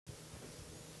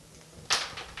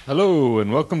Hello,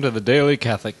 and welcome to the Daily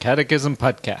Catholic Catechism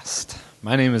Podcast.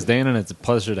 My name is Dan, and it's a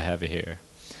pleasure to have you here.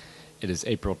 It is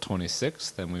April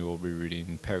 26th, and we will be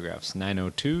reading paragraphs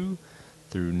 902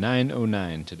 through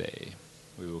 909 today.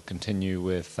 We will continue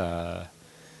with the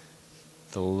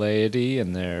laity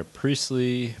and their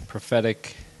priestly,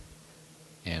 prophetic,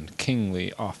 and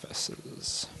kingly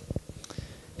offices.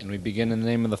 And we begin in the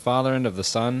name of the Father, and of the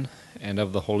Son, and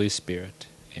of the Holy Spirit.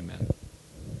 Amen.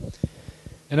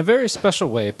 In a very special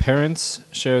way, parents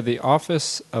share the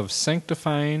office of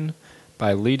sanctifying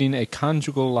by leading a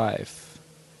conjugal life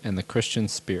in the Christian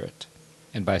spirit,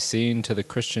 and by seeing to the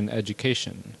Christian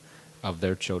education of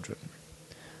their children.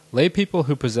 Lay people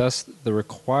who possess the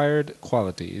required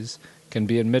qualities can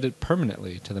be admitted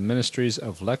permanently to the ministries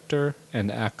of lector and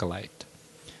acolyte.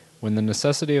 When the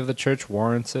necessity of the Church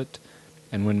warrants it,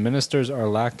 and when ministers are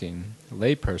lacking,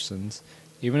 lay persons,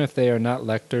 even if they are not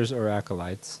lectors or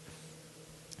acolytes,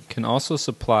 can also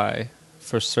supply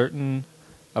for certain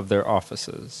of their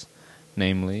offices,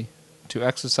 namely, to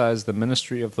exercise the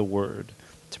ministry of the Word,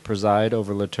 to preside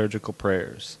over liturgical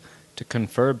prayers, to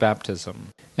confer baptism,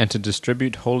 and to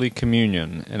distribute Holy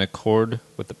Communion in accord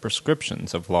with the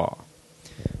prescriptions of law.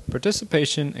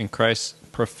 Participation in Christ's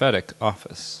prophetic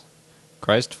office.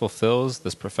 Christ fulfills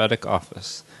this prophetic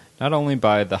office not only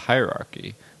by the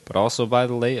hierarchy, but also by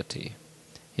the laity.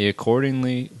 He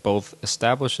accordingly both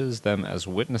establishes them as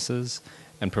witnesses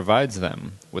and provides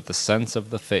them with the sense of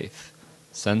the faith,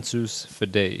 sensus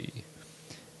fidei,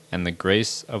 and the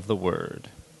grace of the Word.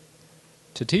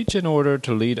 To teach in order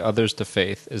to lead others to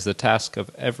faith is the task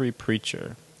of every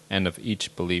preacher and of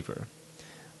each believer.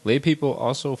 Lay people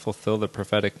also fulfill the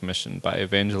prophetic mission by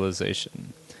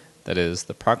evangelization, that is,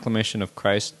 the proclamation of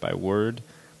Christ by word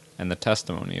and the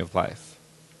testimony of life.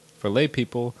 For lay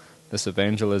people, this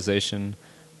evangelization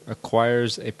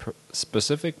acquires a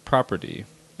specific property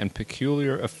and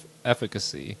peculiar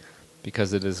efficacy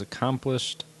because it is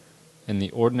accomplished in the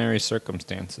ordinary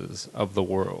circumstances of the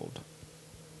world.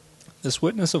 This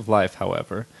witness of life,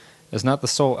 however, is not the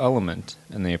sole element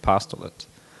in the apostolate.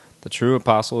 The true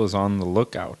apostle is on the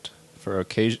lookout for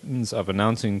occasions of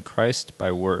announcing Christ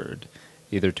by word,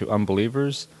 either to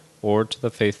unbelievers or to the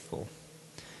faithful.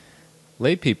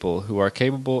 Lay people who are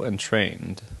capable and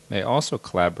trained may also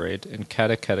collaborate in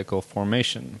catechetical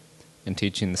formation, in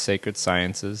teaching the sacred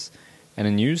sciences, and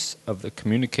in use of the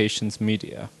communications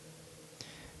media.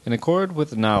 In accord with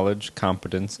the knowledge,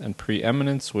 competence, and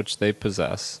preeminence which they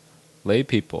possess, lay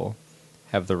people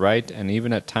have the right and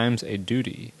even at times a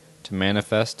duty to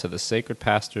manifest to the sacred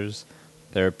pastors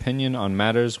their opinion on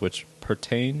matters which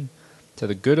pertain to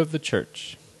the good of the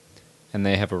Church, and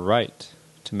they have a right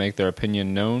to make their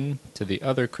opinion known to the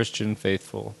other Christian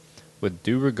faithful with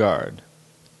due regard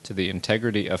to the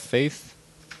integrity of faith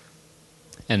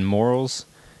and morals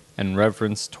and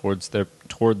reverence toward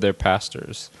their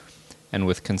pastors, and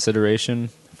with consideration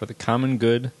for the common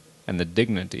good and the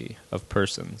dignity of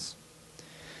persons.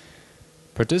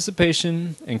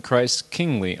 Participation in Christ's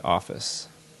kingly office.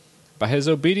 By his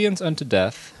obedience unto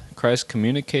death, Christ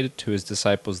communicated to his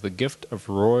disciples the gift of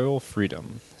royal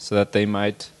freedom, so that they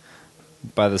might,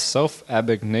 by the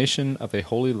self-abnegation of a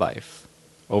holy life,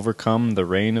 overcome the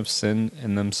reign of sin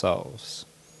in themselves.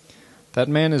 That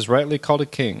man is rightly called a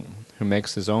king, who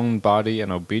makes his own body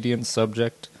an obedient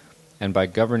subject, and by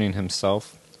governing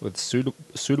himself with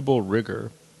suitable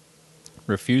rigor,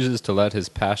 refuses to let his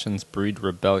passions breed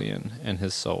rebellion in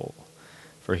his soul,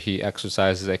 for he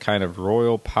exercises a kind of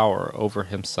royal power over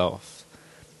himself,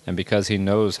 and because he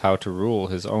knows how to rule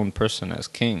his own person as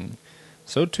king,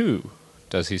 so too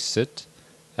does he sit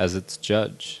as its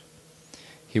judge.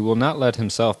 He will not let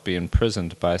himself be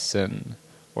imprisoned by sin,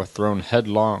 or thrown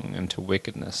headlong into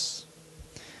wickedness.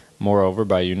 Moreover,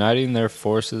 by uniting their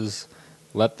forces,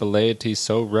 let the laity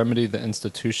so remedy the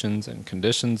institutions and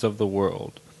conditions of the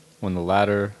world, when the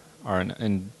latter are an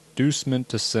inducement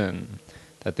to sin,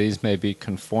 that these may be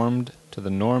conformed to the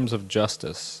norms of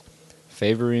justice,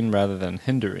 favoring rather than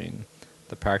hindering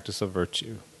the practice of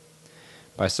virtue.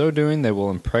 By so doing, they will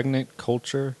impregnate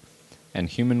culture and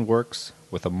human works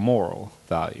with a moral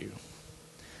value.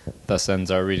 Thus ends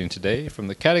our reading today from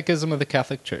the Catechism of the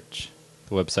Catholic Church.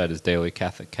 The website is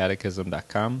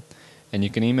dailycatholiccatechism.com, and you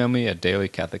can email me at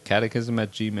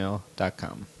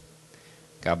dailycatholicatechism@gmail.com.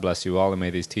 God bless you all, and may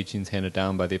these teachings handed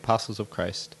down by the apostles of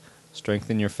Christ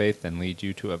strengthen your faith and lead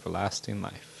you to everlasting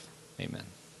life. Amen.